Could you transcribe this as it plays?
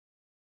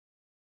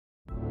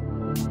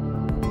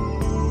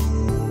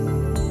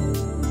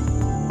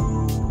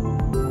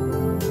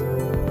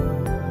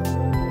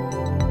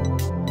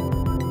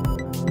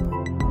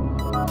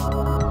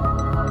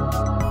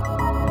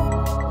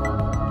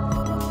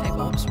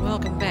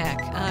welcome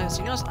back. So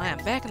you notice I am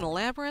back in the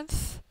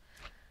labyrinth,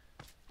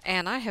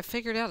 and I have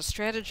figured out a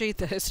strategy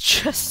that is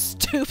just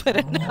stupid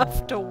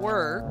enough to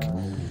work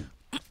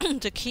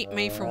to keep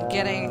me from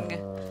getting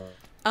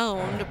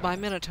owned by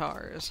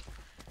Minotaurs.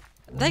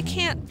 They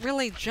can't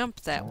really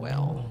jump that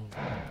well,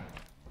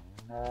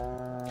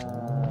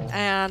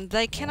 and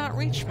they cannot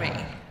reach me.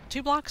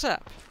 2 blocks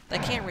up, they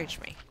can't reach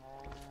me.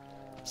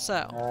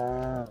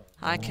 So,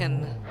 I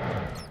can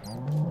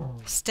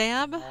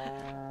stab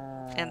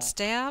and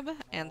stab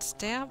and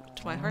stab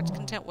to my heart's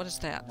content. What is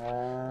that?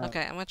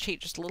 Okay, I'm gonna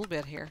cheat just a little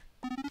bit here.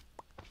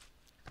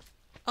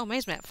 Oh,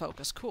 maze map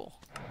focus. Cool.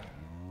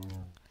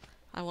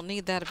 I will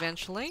need that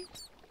eventually.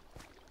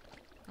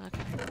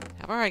 Okay.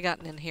 I've already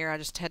gotten in here. I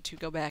just had to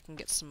go back and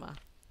get some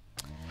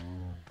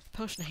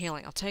potion of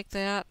healing. I'll take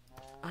that.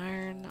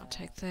 Iron, I'll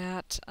take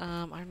that.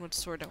 Ironwood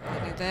sword, don't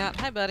really need that.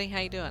 Hi, buddy. How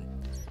you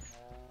doing?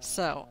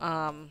 So,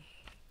 let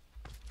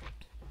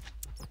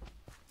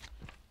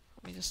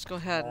me just go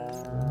ahead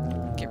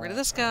and get rid of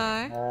this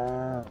guy.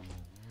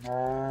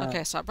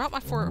 Okay, so I brought my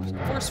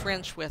force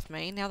wrench with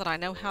me, now that I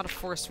know how to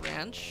force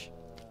wrench.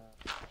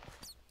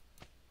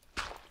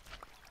 Get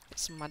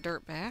some of my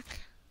dirt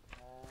back.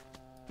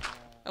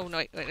 Oh, no,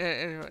 wait,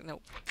 no,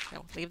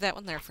 leave that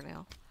one there for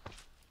now.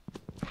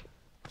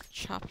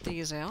 Chop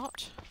these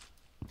out.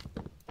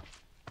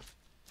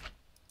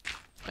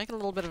 Making a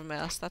little bit of a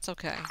mess, that's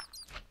okay.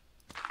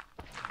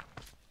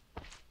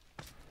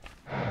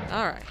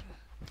 Alright.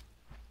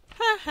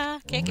 Haha,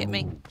 can't get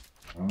me.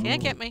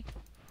 Can't get me.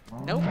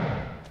 Nope.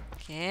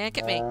 Can't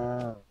get me.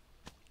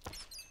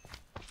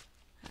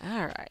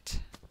 Alright.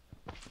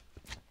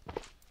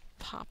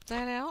 Pop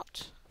that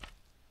out.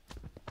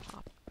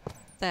 Pop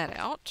that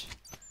out.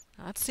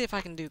 Now, let's see if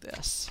I can do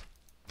this.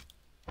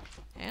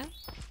 Yeah?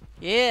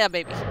 Yeah,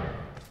 baby.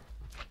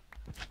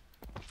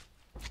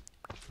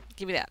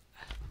 Give me that.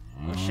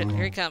 Oh shit,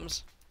 here he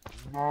comes.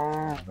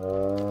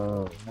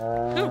 Whew,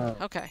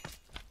 okay.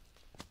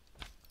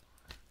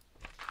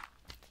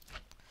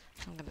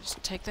 I'm gonna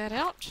just take that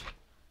out.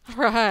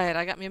 Alright,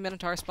 I got me a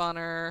Minotaur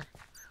spawner.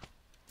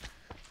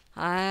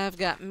 I've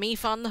got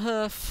Meef on the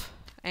hoof.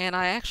 And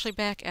I actually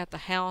back at the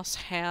house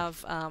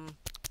have,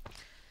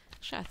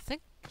 actually I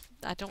think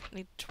I don't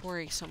need to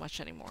worry so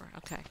much anymore.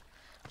 Okay.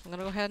 I'm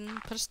gonna go ahead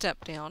and put a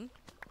step down.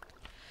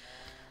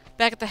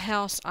 Back at the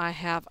house I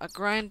have a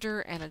grinder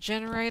and a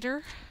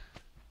generator.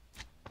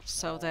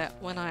 So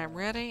that when I am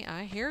ready,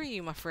 I hear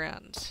you, my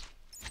friends.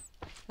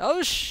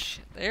 Oh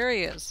shit, there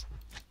he is.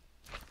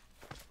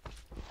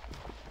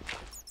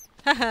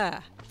 Haha!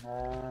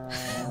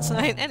 So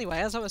anyway,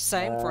 as I was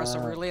saying, before I was so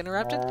rudely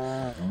interrupted,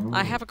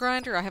 I have a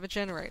grinder, I have a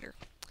generator.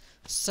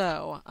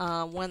 So,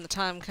 when the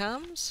time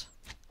comes,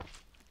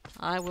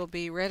 I will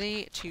be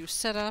ready to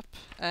set up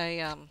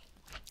a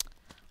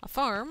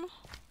farm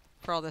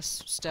for all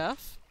this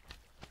stuff.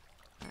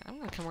 Alright, I'm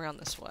gonna come around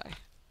this way.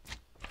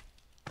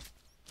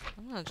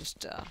 I'm gonna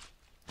just,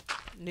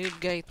 noob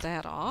gate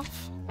that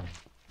off.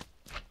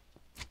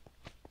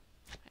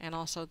 And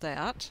also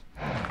that.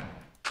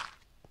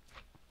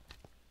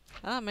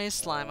 Ah, maze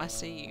slime, I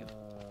see you.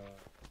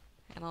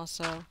 And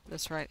also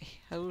this right.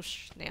 Oh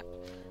snap.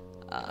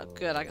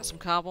 Good, I got some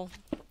cobble.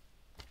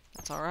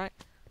 That's alright.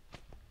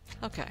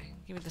 Okay,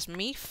 give me this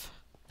meef.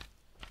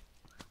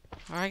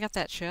 Alright, I got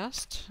that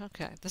chest.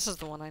 Okay, this is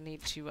the one I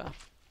need to,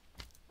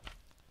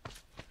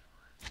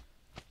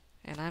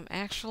 and I'm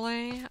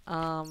actually,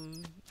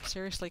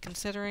 seriously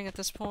considering at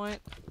this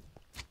point,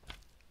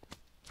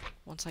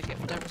 once I get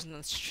whatever's in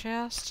this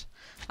chest.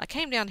 I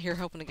came down here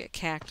hoping to get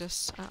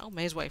cactus. Oh,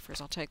 maze wafers,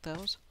 I'll take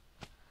those.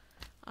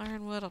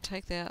 Ironwood, I'll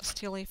take that.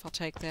 Steel leaf, I'll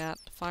take that.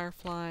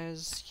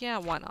 Fireflies, yeah,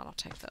 why not? I'll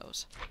take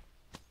those.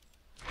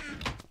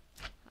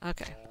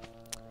 Okay.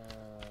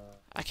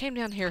 I came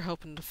down here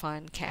hoping to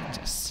find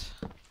cactus.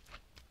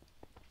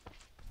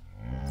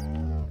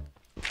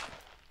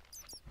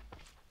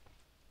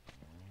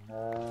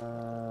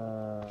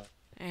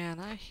 And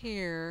I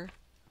hear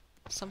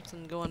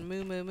something going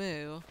moo moo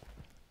moo.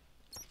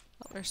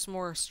 Oh, there's some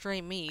more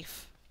stray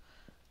meef.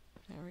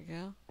 There we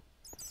go.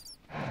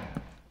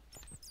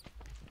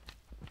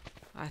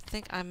 I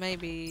think I may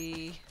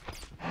be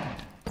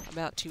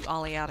about to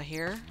ollie out of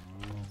here.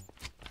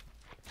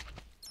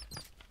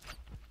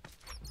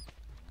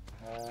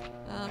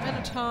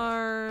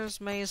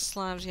 Minotaurs, maze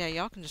slimes, yeah,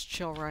 y'all can just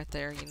chill right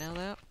there, you know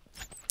that?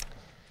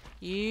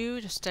 You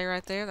just stay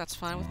right there, that's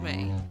fine with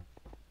me.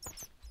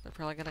 They're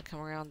probably gonna come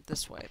around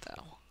this way,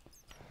 though.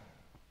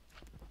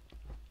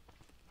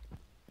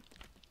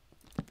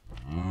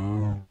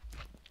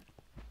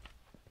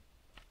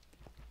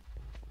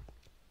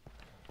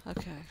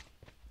 Okay.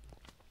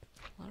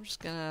 I'm just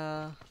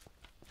gonna...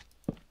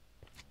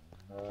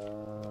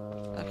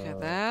 Okay,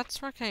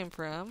 that's where I came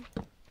from.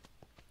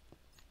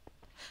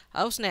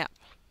 Oh snap!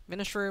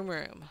 Minoshroom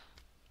room.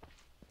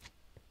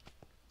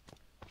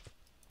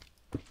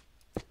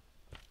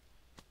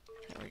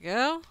 There we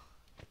go.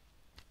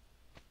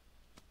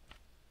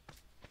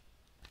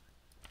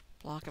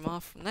 Block him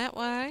off from that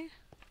way.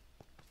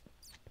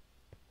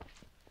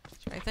 Is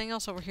there anything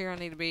else over here I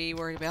need to be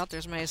worried about?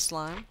 There's maze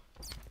slime.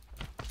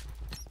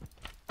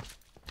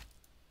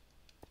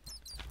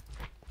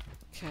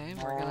 Okay,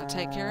 we're gonna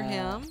take care of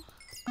him.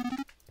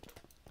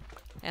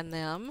 And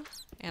them.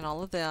 And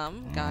all of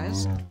them.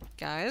 Guys,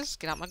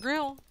 get out my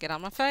grill. Get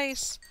out my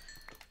face.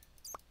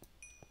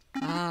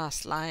 Ah,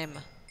 slime.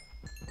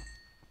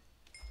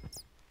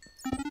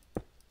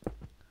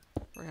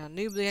 We're gonna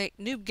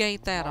noob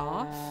gate that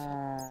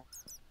off.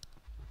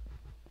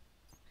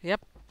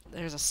 Yep,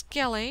 there's a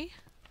skelly.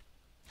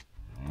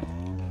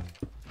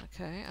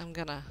 Okay, I'm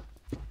gonna...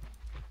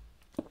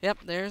 Yep,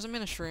 there's a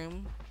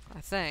Minoshroom,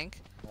 I think.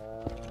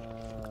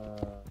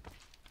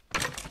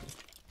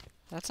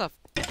 That's a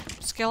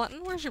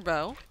skeleton. Where's your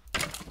bow?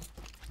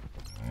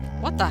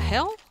 What the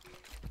hell?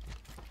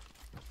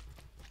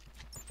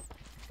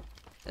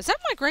 Is that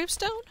my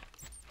gravestone?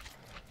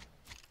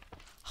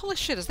 Holy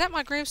shit, is that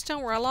my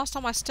gravestone where I lost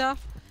all my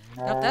stuff?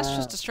 Nope, that's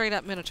just a straight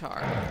up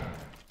Minotaur.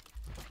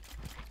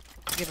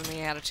 Giving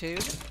me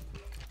attitude.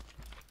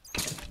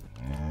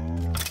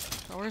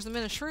 Oh, where's the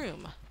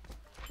Minoshroom?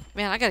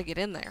 Man, I gotta get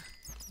in there.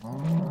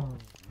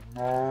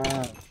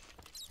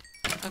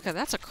 Okay,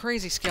 that's a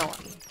crazy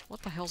skeleton.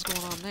 What the hell's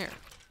going on there?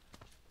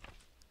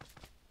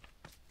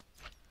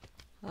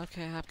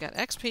 Okay, I've got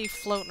XP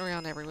floating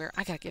around everywhere.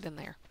 I gotta get in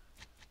there.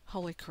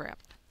 Holy crap.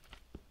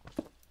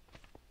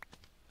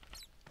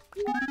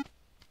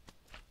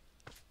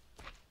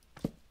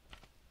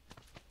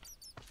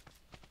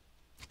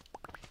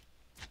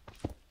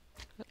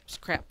 Oops,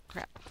 crap.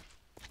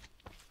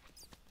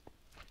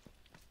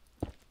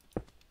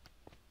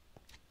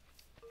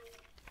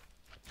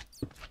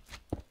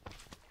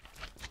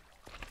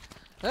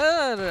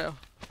 Oh, no.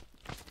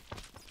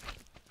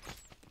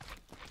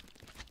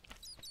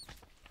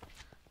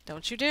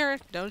 Don't you dare.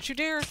 Don't you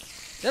dare.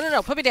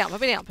 No. Put me down.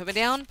 Put me down. Put me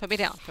down. Put me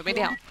down. Put me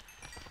down.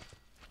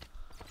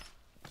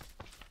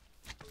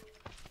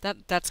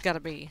 That's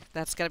gotta be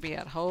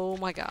it. Oh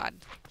my god.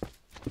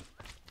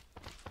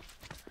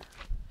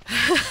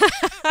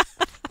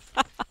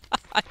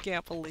 I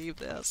can't believe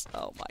this.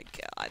 Oh my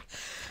god.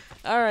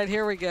 Alright,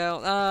 here we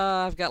go.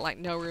 I've got like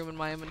no room in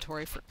my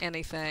inventory for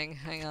anything.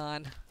 Hang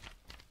on.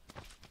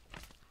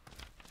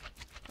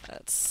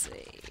 Let's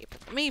see.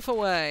 Put the meef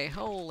away.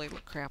 Holy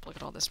crap, look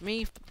at all this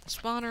meef. Put the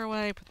spawner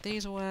away. Put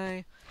these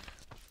away.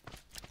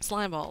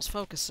 Slime balls,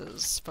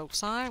 focuses,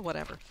 foci,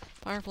 whatever.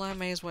 Firefly,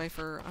 maze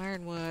wafer,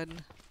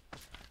 ironwood.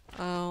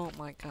 Oh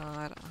my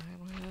god,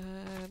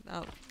 ironwood.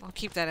 Oh, I'll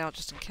keep that out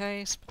just in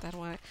case. Put that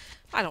away.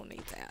 I don't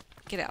need that.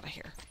 Get out of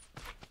here.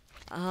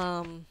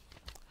 I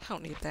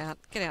don't need that.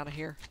 Get out of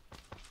here.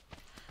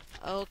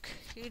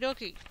 Okie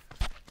dokie.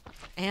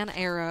 An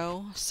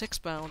arrow, 6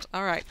 bones.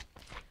 Alright.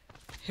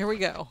 Here we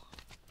go.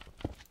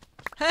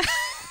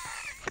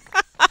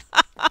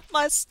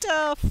 My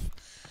stuff!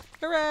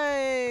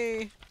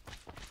 Hooray!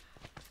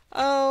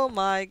 Oh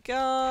my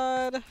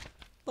god.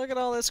 Look at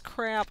all this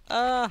crap.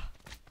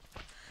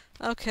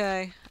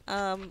 Okay.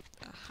 A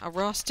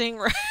raw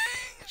stingray.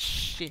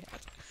 Shit.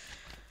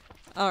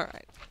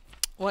 Alright.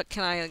 What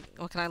can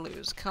I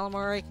lose?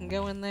 Calamari can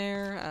go in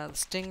there. The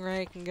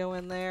stingray can go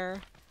in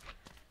there.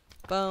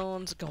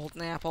 Bones,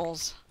 golden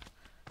apples.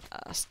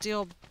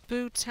 Steel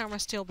boots. How are my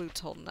steel boots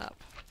holding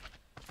up?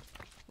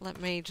 Let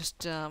me just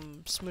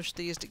smoosh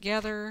these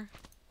together.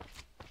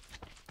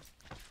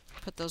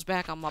 Put those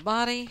back on my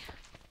body.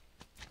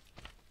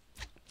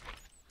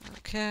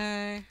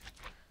 Okay.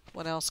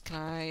 What else can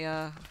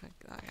I,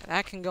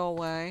 that can go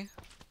away.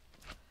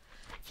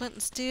 Flint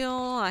and steel,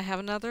 I have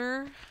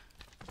another.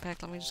 In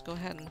fact, let me just go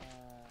ahead and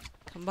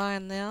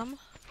combine them.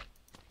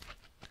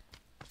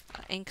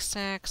 Ink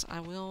sacks, I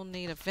will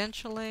need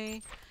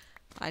eventually.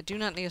 I do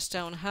not need a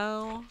stone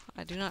hoe.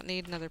 I do not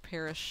need another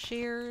pair of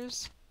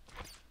shears.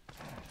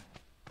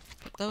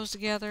 Put those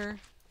together.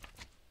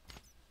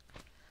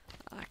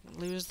 I can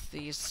lose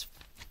this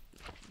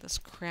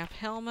crap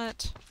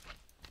helmet.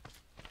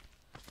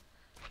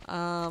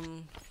 I'll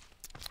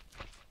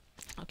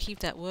keep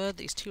that wood.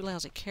 These 2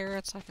 lousy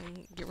carrots I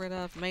can get rid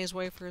of. Maze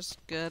wafers,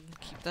 good.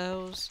 Keep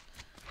those.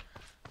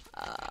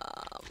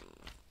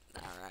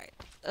 Alright.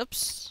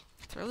 Oops.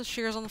 Throw the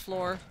shears on the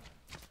floor.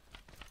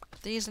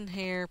 Put these in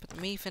here. Put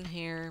the meef in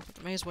here. Put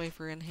the maze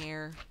wafer in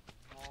here.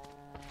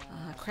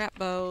 Crap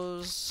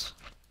bows.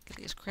 Get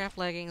these crap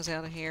leggings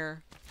out of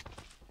here.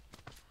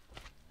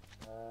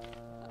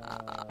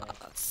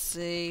 Let's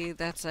see.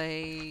 That's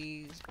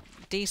a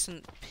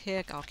decent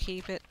pick. I'll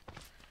keep it.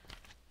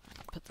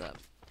 Put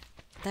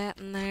that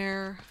in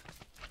there.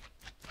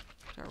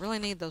 Do I really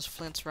need those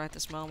flints right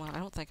this moment? I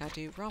don't think I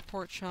do. Raw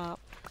pork chop.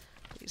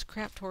 These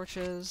crap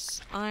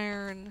torches.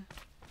 Iron.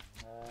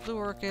 Blue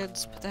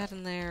orchids. Put that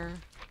in there.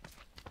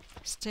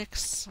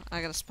 Sticks.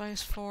 I got a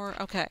spice for.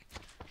 Okay.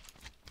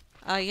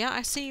 Yeah,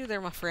 I see you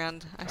there, my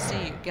friend. I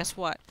see you. Guess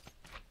what?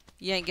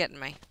 You ain't getting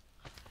me.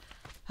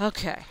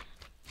 Okay.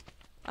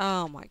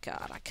 Oh my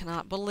god. I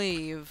cannot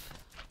believe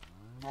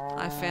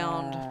I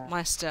found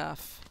my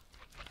stuff.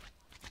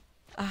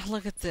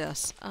 Look at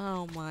this.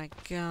 Oh my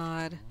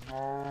god.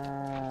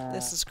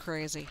 This is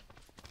crazy.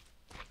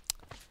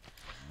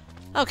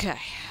 Okay.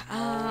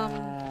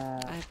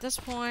 At this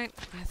point,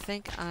 I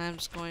think I'm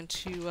just going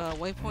to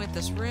waypoint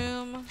this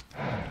room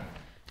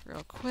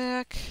real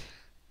quick.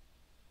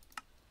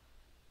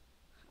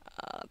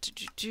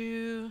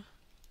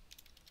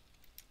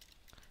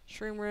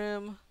 Shroom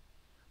room.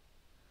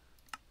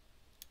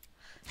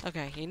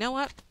 Okay, you know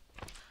what?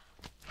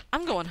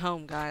 I'm going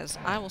home, guys.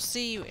 I will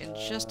see you in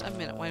just a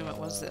minute. Wait a minute,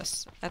 what is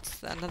this?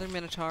 That's another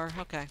Minotaur.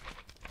 Okay.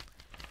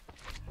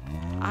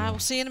 I will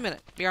see you in a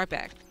minute. Be right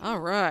back.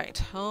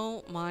 Alright.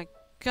 Oh my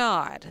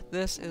god.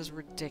 This is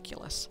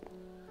ridiculous.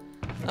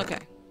 Okay.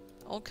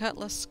 Old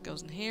cutlass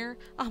goes in here.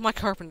 Oh, my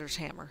carpenter's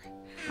hammer.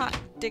 Hot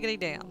diggity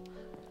damn.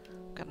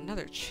 Got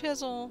another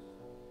chisel.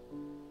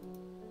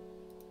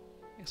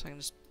 Guess I can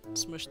just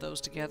smush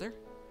those together.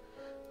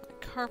 My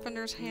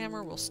carpenter's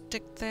hammer. We'll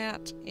stick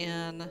that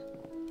in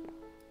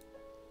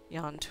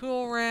yon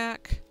tool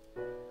rack.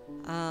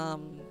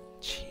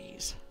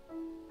 Jeez.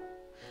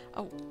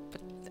 Oh,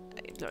 but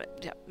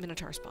yeah,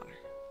 Minotaur spawner.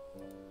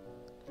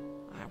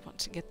 I want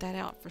to get that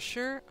out for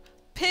sure.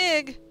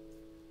 Pig!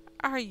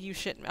 Are you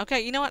shitting me?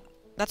 Okay, you know what?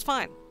 That's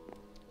fine.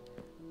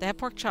 They have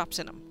pork chops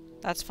in them.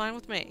 That's fine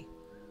with me.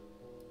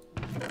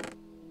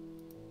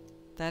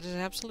 That is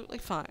absolutely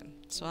fine.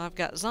 So I've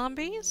got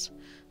zombies,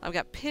 I've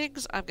got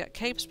pigs, I've got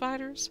cave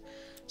spiders.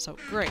 So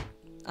great.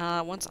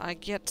 Once I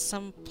get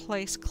some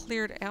place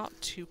cleared out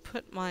to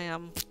put my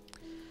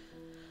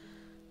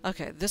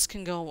okay, this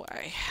can go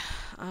away.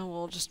 I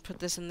will just put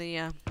this in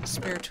the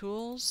spare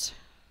tools.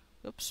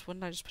 Oops, what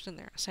did I just put in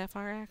there? A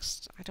sapphire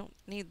axe? I don't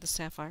need the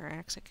sapphire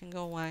axe. It can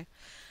go away.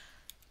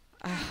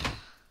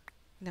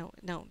 No,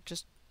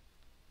 just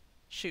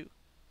shoot.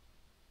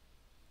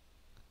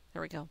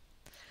 There we go.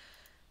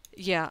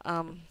 Yeah,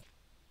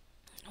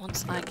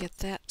 once I get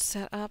that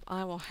set up,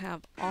 I will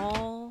have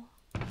all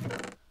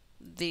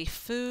the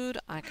food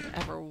I could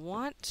ever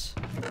want.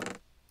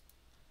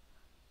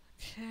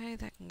 Okay,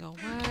 that can go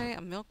away.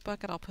 A milk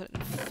bucket I'll put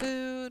in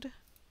food.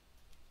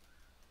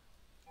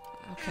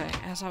 Okay,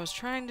 as I was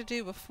trying to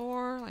do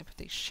before, let me put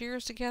these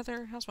shears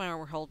together. How's my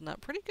armor holding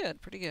up? Pretty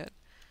good, pretty good.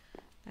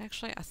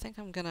 Actually, I think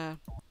I'm gonna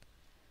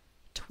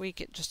tweak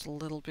it just a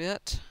little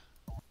bit.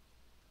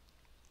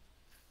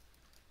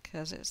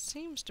 Because it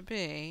seems to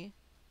be...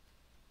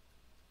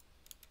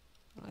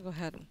 I'll go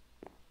ahead and...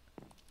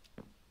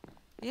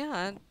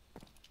 Yeah,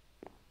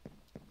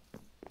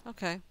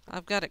 okay.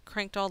 I've got it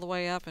cranked all the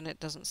way up and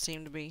it doesn't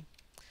seem to be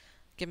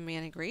giving me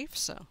any grief,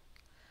 so...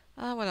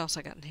 what else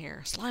I got in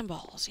here? Slime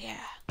balls,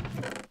 yeah.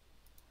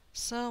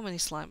 So many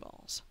slime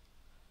balls.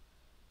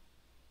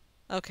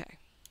 Okay.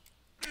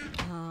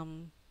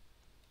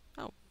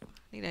 Oh, I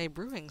need a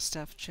brewing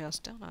stuff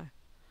chest, don't I?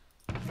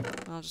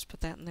 I'll just put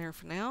that in there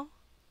for now.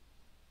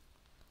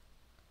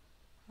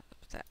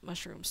 Put that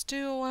mushroom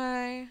stew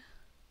away.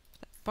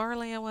 Put that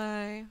barley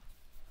away.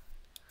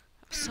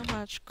 So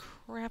much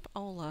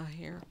crapola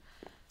here.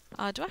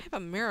 Do I have a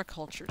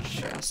mariculture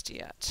chest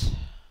yet?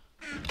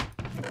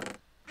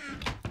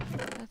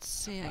 Let's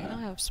see. I know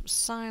I have some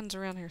signs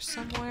around here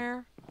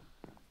somewhere.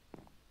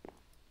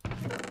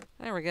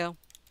 There we go.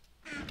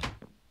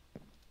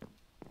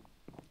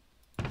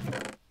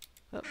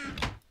 Oh.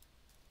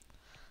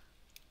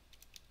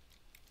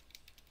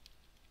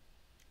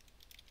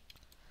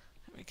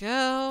 There we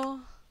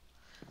go.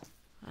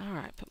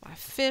 Alright, put my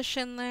fish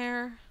in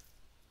there.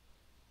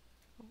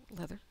 Oh,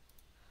 leather.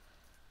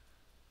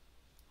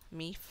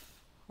 Meat,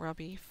 raw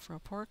beef, raw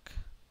pork.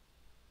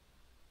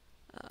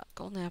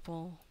 Golden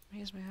apple.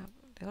 Maize map.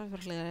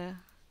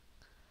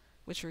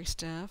 Witchery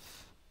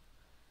stuff.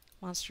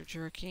 Monster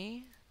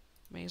jerky.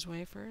 Maize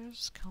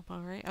wafers.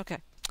 Calamari. Okay.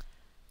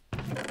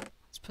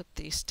 Let's put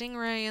the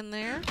stingray in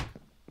there.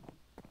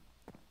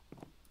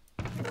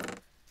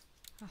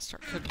 I'll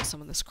start cooking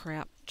some of this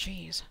crap.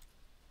 Jeez.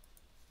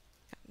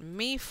 Got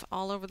meat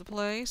all over the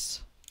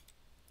place.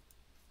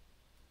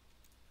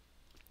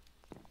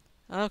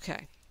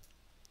 Okay.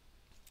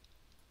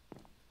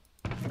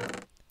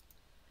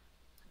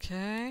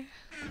 Okay.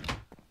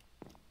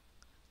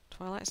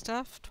 Twilight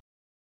stuff.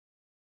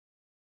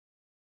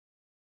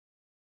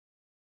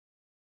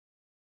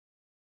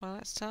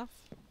 Twilight stuff.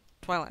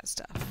 Twilight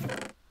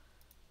stuff.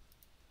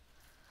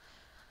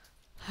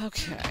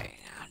 Okay.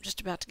 I'm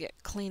just about to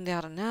get cleaned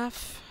out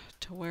enough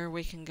to where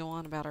we can go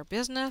on about our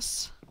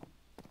business.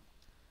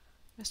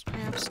 Mist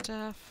crab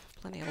stuff.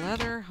 Plenty of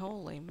leather.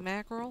 Holy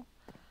mackerel.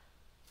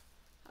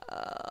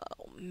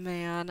 Oh,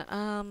 man.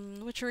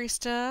 Witchery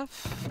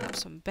stuff. Have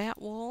some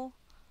bat wool.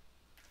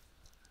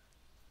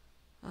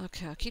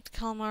 Okay, I'll keep the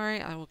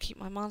calamari. I will keep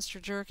my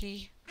monster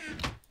jerky.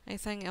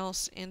 Anything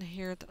else in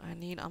here that I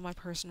need on my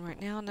person right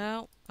now?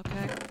 No?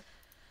 Okay.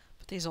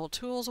 Put these old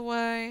tools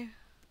away.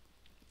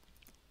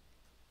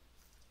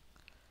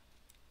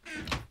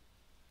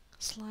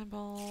 Slime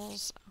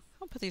balls.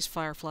 I'll put these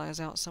fireflies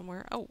out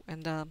somewhere. Oh,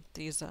 and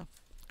these,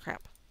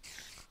 crap.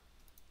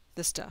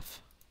 This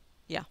stuff.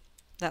 Yeah,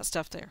 that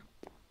stuff there.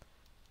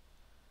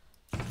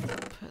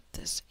 Put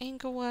this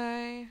ink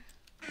away.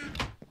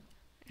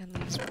 And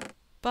these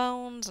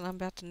bones, and I'm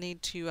about to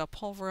need to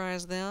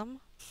pulverize them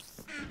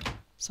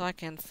so I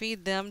can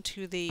feed them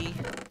to the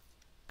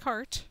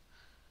cart.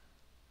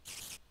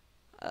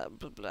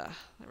 Blah, blah.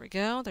 There we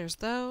go. There's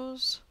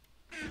those.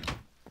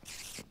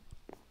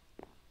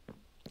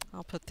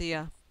 I'll put the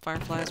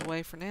fireflies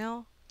away for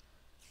now.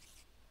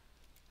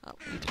 Oh,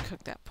 we need to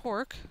cook that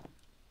pork.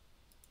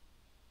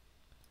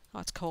 Oh,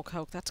 it's cold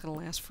coke. That's going to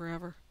last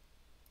forever.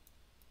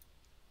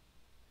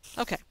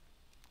 Okay.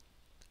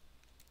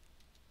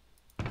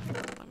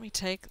 Let me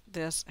take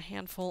this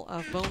handful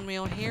of bone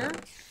meal here.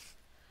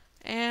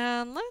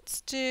 And let's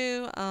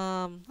do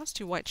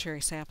white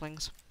cherry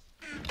saplings.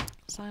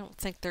 So I don't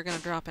think they're going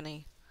to drop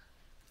any.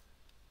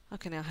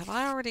 Okay, now have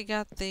I already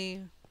got the...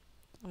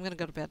 I'm going to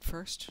go to bed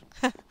first.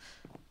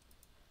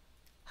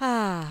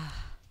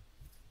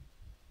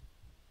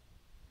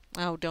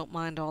 Oh, don't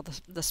mind all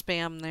the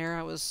spam there.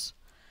 I was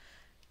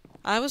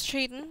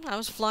cheating. I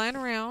was flying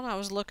around. I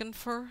was looking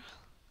for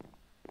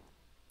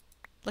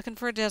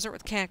a desert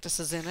with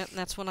cactuses in it, and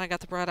that's when I got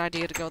the bright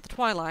idea to go with the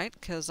Twilight,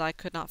 because I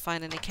could not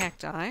find any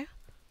cacti.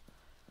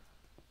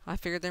 I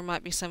figured there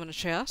might be some in a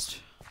chest.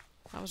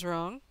 I was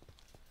wrong.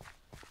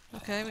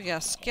 Okay, we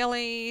got a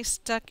skelly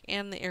stuck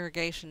in the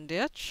irrigation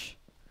ditch.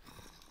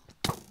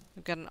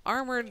 We've got an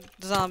armored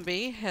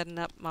zombie heading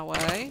up my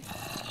way.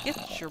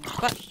 Get your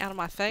butt out of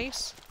my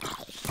face.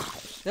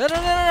 No, no,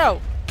 no, no,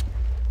 no!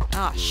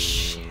 Ah,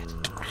 shit.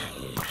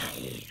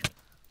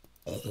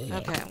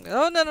 Okay, I'm going...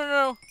 Oh, no, no,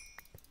 no!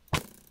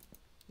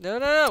 No,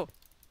 no,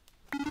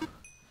 no!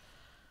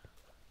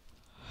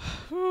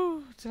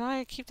 Whew, did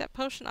I keep that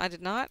potion? I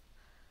did not.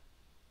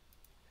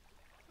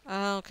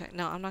 Okay,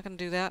 no, I'm not going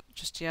to do that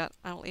just yet.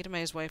 I will eat a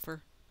maze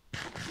wafer.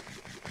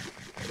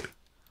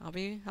 I'll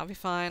be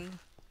fine.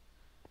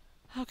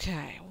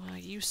 Okay, well,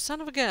 you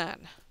son of a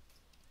gun.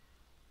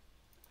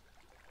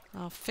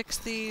 I'll fix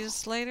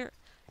these later.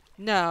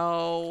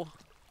 No.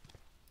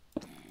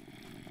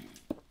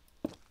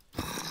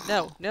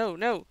 No, no,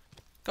 no.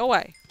 Go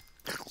away.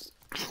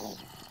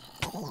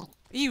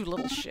 You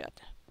little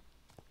shit.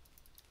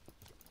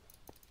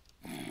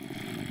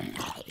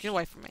 Get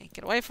away from me.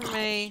 Get away from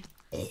me.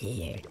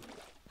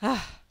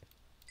 Ah.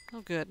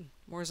 Oh, good.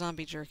 More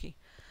zombie jerky.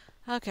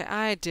 Okay,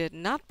 I did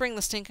not bring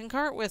the stinking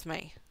cart with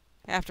me.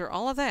 After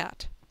all of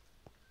that.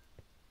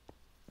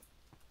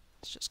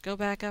 Let's just go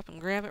back up and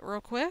grab it real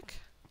quick.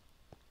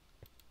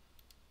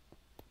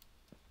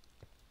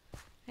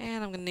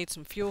 And I'm going to need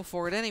some fuel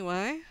for it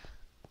anyway.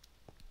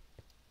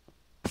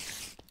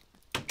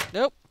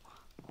 Nope.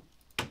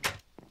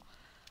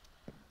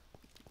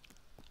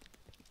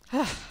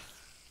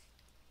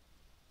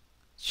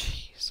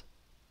 Jeez.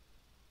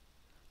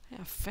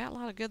 Yeah, a fat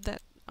lot of good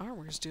that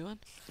armor's doing.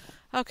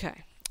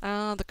 Okay.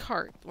 The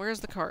cart. Where's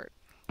the cart?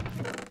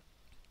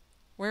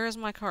 Where is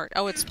my cart?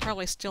 Oh, it's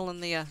probably still in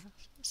the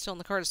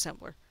cart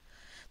assembler.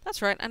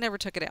 That's right, I never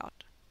took it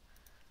out.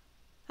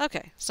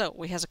 Okay, so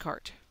we has a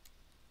cart.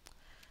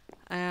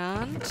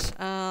 And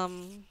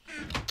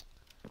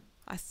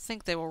I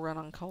think they will run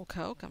on cold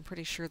coke. I'm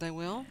pretty sure they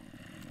will.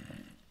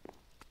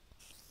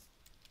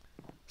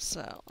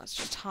 So let's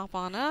just hop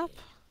on up.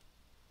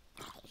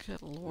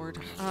 Good lord.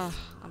 I'm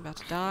about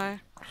to die.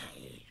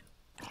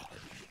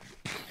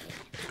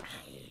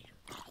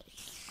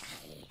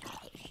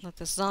 Let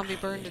this zombie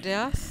burn to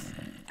death.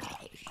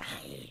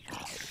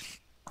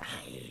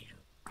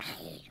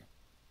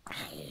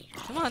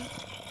 Come on.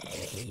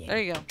 There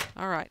you go.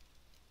 Alright.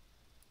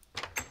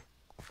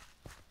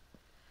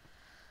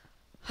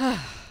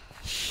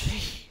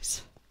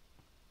 Jeez.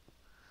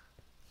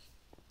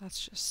 Let's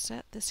just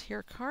set this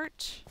here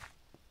cart.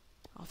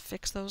 I'll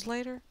fix those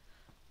later.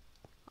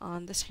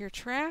 On this here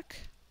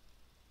track.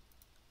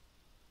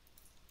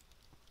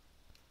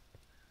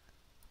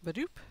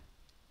 Badoop.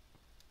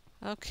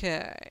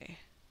 Okay.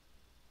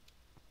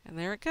 And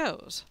there it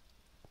goes.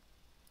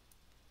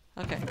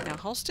 Okay, now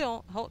hold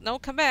still. Hold, no,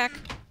 come back.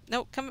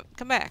 No, come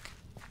back.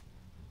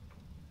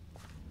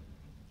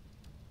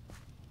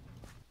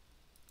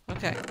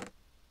 Okay.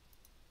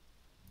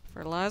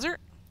 Fertilizer.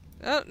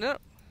 Oh, no.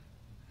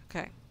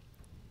 Okay.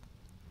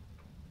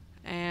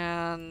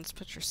 And let's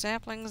put your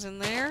saplings in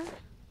there.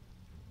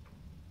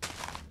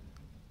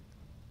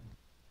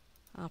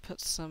 I'll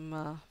put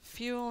some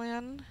fuel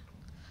in.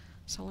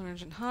 Solar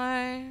engine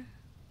high.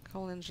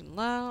 Coal engine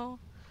low.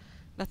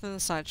 Nothing in the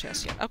side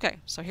chest yet. Okay,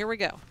 so here we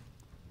go.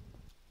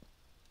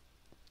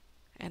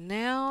 And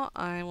now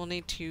I will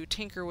need to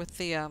tinker with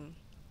the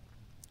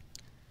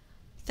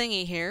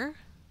thingy here.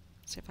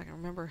 See if I can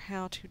remember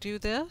how to do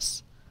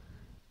this.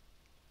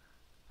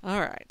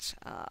 Alright,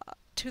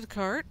 to the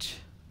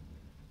cart.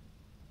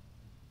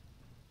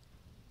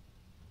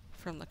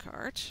 From the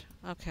cart.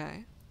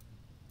 Okay.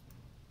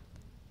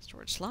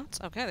 Storage slots.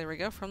 Okay, there we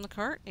go. From the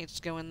cart. Needs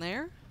to go in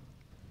there.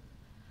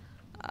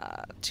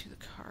 To the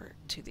cart.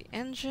 To the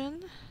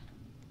engine.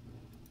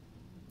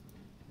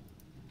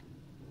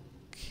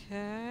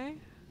 Okay.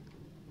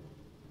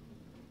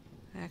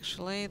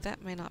 Actually,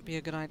 that may not be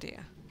a good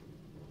idea.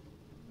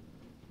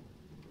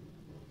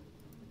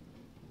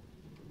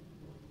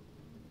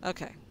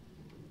 Okay.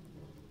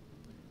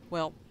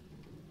 Well,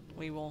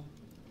 we will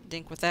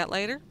dink with that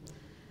later.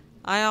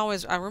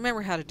 I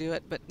remember how to do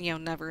it, but, you know,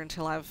 never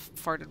until I've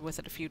farted with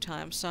it a few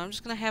times. So I'm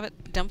just going to have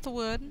it dump the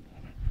wood,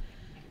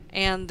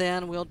 and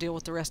then we'll deal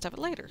with the rest of it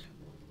later.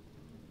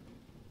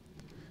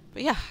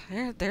 But yeah,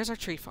 there's our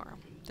tree farm.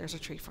 There's our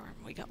tree farm.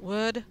 We got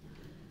wood.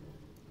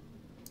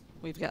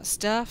 We've got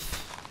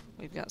stuff.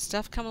 We've got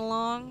stuff coming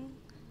along.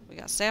 We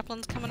got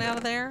saplings coming out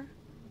of there.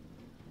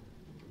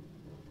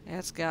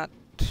 It's got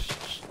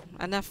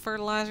enough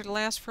fertilizer to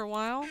last for a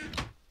while.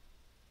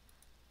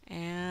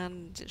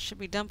 And it should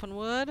be dumping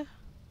wood.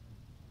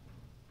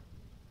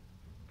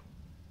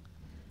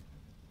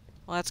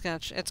 Well, it's gonna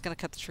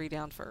cut the tree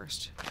down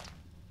first.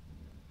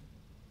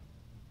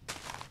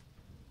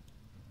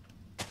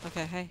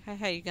 Okay,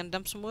 hey, you gonna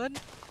dump some wood?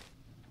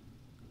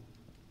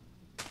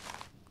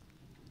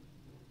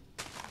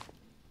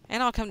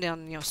 And I'll come down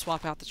and,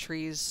 swap out the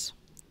trees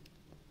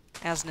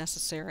as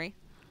necessary.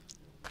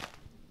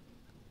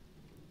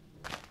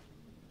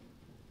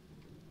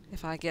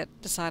 If I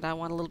decide I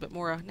want a little bit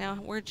more. Now,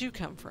 where'd you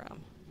come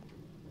from?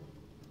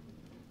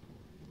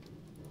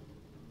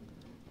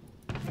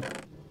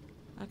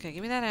 Okay,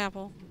 give me that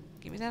apple.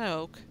 Give me that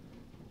oak.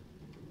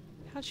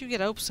 How'd you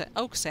get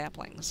oak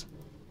saplings?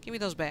 Give me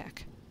those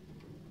back.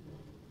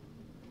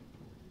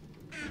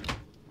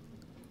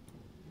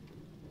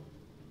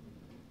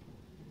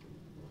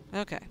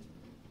 Okay.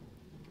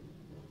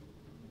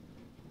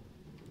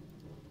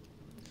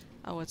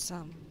 Oh, it's,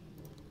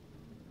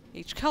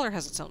 each color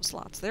has its own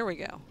slots. There we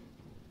go.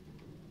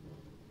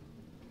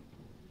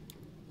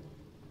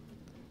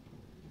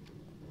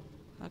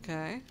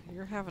 Okay,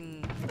 you're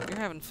having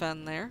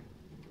fun there.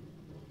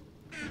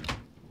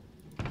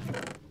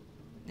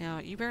 Now,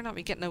 you better not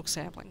be getting oak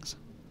saplings.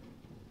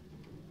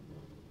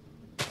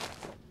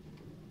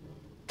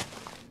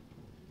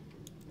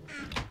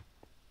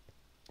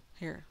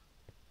 Here.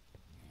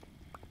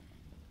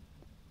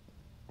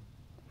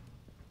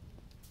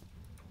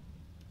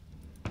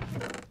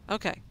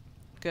 Okay.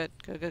 Good.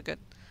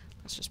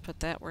 Let's just put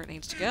that where it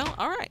needs to go.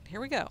 Alright, here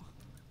we go.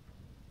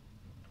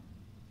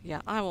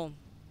 Yeah, I'll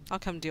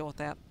come deal with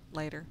that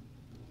later.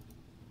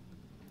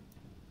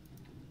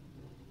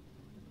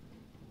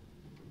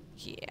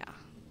 Yeah.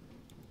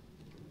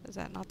 Is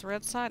that not the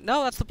red side?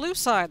 No, that's the blue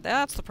side.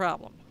 That's the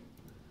problem.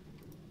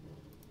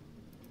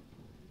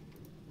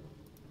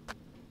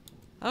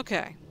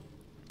 Okay.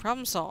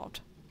 Problem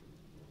solved.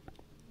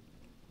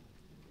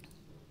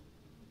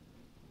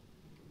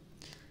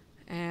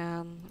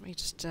 And let me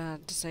just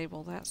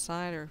disable that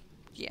side, or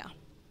yeah.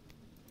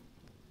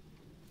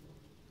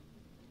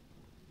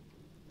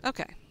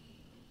 Okay.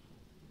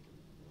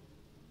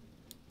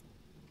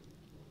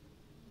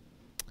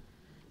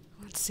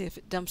 Let's see if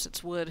it dumps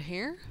its wood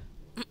here.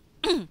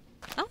 I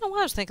don't know why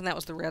I was thinking that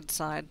was the red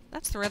side.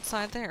 That's the red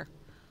side there.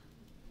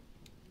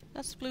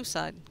 That's the blue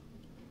side.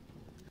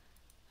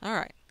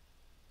 Alright.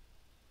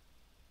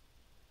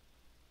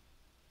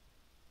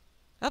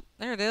 Oh,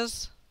 there it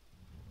is.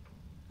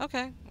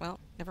 Okay, well,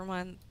 never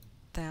mind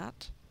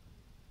that.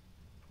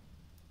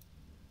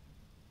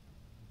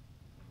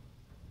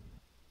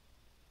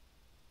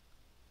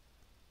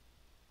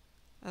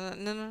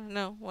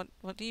 No. What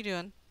are you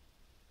doing?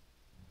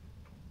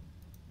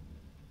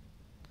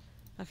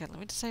 Okay, let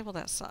me disable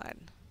that side.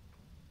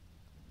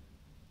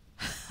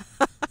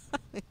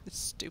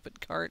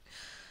 Stupid cart.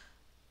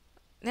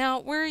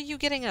 Now, where are you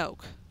getting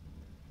oak?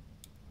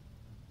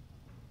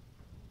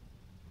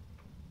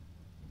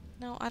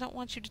 No, I don't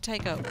want you to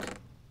take oak.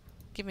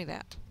 Give me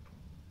that.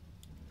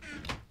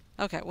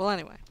 Okay, well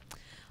anyway.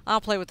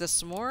 I'll play with this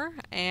some more,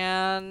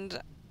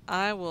 and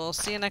I will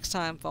see you next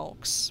time,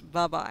 folks.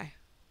 Bye-bye.